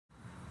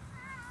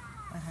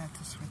I had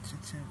to switch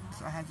it too.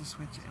 So I had to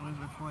switch it. It was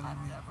recording me.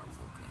 I've never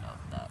woken up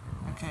that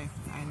early. Okay,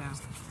 I know.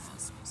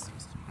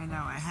 I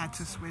know. I had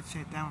to switch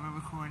it. Now we're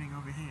recording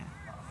over here.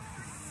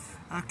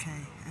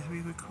 Okay, as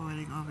we're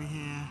recording over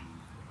here,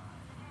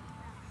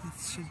 it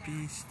should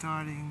be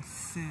starting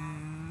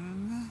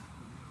soon.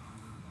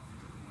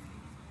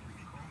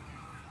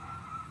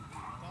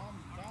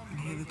 I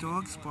hear the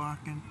dogs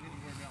barking.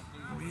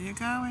 Where you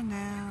going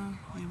now?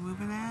 You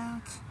moving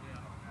out?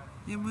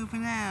 You're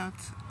moving out.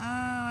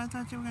 Oh, I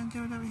thought you were going to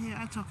do it over here.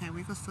 That's okay.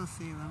 We can still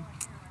see them.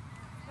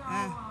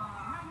 How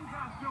you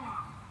guys doing?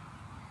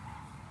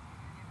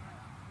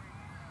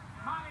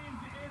 My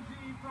name's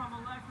Izzy from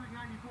Electric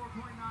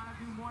 94.9. I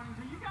do mornings.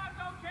 Are you guys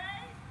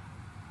okay?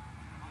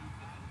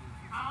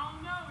 I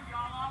don't know.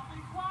 Y'all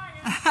awfully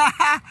quiet.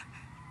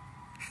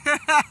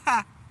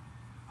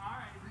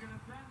 Alright, we're going to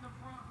sit in the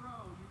front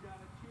row. You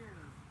got a chair.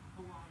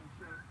 Hawaiian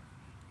shirt.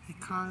 A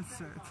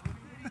concert.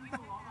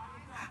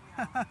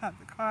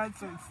 The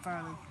concert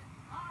started.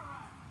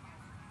 Alright.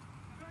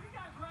 So you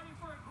guys ready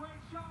for a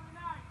great show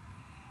tonight?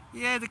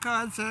 Yeah, the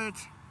concert.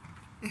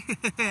 I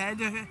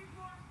know. Ladies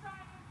more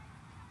excited?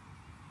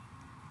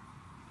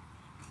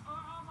 Or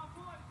are my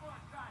boys more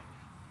excited?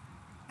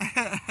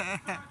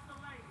 First the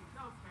ladies.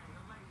 Okay,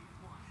 the ladies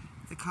won.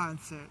 The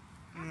concert.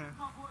 Yeah.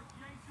 My boy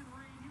Jason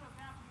Reed. You have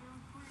afternoon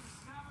free.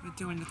 We're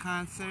doing the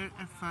concert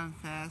at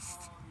FunFest.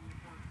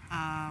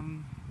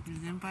 You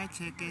didn't buy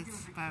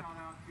tickets, but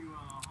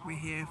we're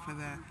here for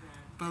the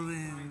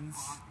balloons.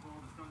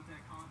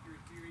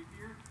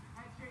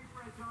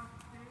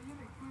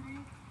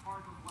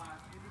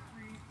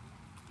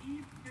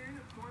 Easton,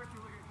 of course,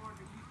 we're looking forward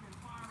to Easton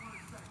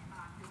Fireworks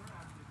Spectacular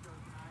after the show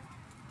tonight.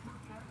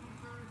 Professional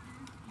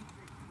Services,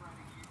 Easton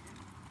Writing Union,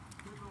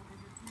 Goodwill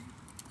Industries,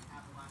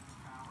 Appalachian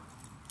Power,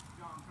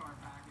 John Car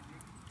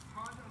Packaging,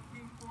 Honda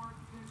Kingsport,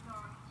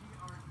 Synthon,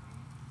 GRC,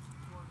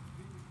 for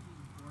Vintage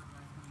Kingsport,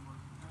 that's going to work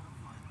metal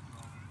parts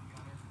all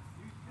together.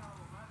 New Channel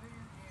 11,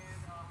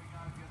 and we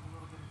got to give a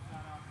little bit of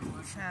shout out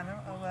to Channel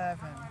 11.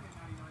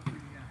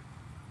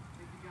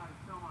 Thank you guys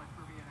so much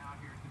for being out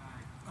here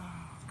tonight.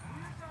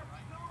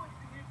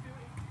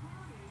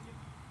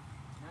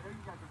 I know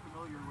you guys are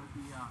familiar with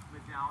the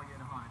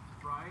medallion hunt,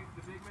 right?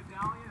 The big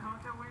medallion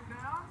hunt that went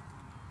down?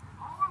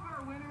 All of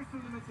our winners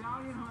from the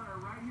medallion hunt are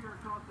right here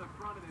across the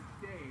front of the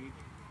stage.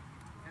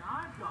 And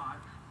I've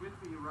got with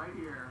me right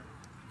here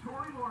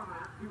Tori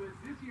Lormer, who is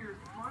this year's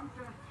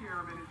FunFest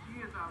chairman, and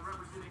she is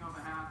representing on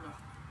behalf of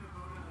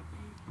Savona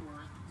Team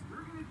Tour.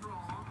 We're going to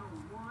draw the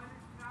 $1,000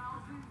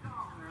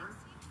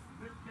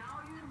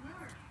 medallion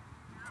winner.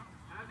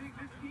 And I think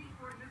this team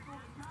for this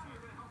little county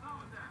are going to help out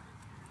with that.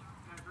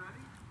 You guys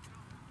ready?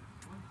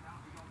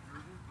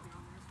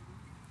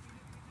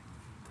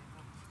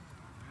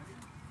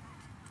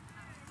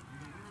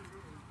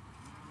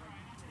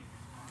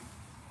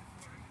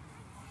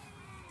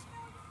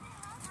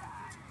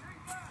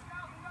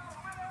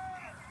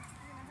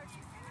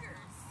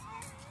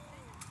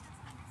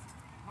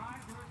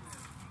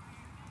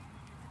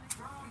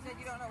 You said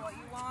you don't know what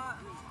you want?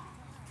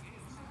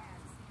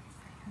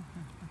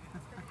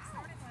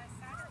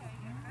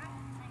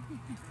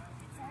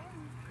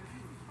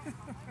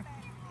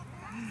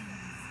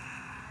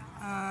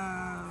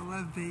 I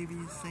love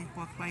babies. They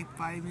walk right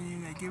by me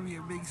and they give me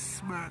a big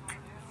smirk.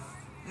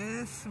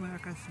 A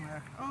smirk, a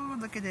smirk. Oh,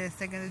 look at this.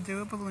 They're going to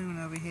do a balloon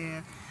over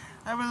here.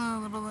 A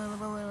balloon, a balloon, a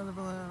balloon, a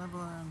balloon, a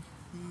balloon.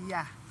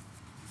 Yeah.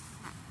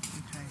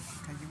 Okay.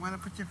 Okay. You want to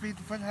put your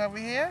foot over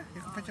here?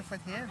 You can put your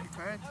foot here if you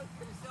could.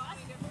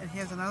 And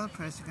here's another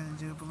person going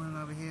to do a balloon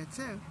over here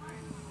too.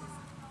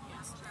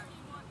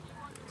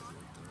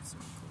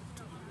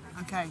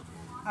 Okay.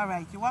 All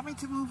right. You want me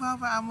to move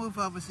over? I'll move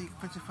over so you can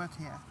put your foot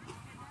here.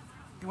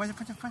 You want to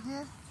put your foot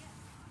here?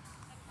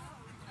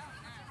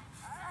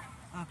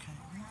 Okay.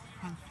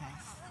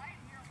 FunFest.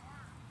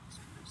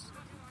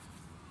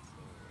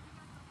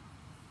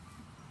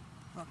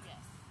 Look.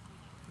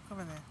 Look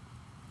over there.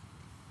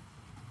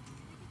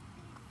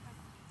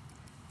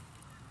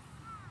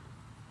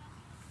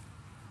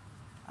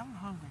 I'm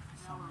hungry for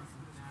some reason.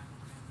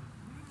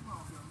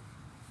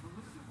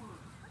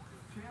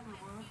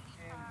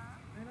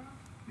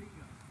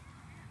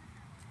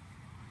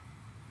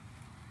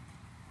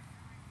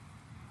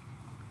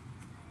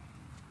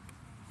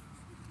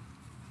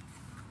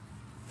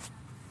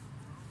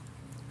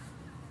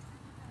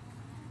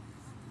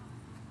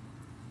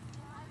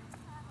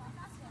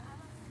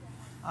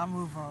 I'll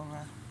move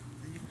over.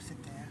 You can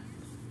sit there.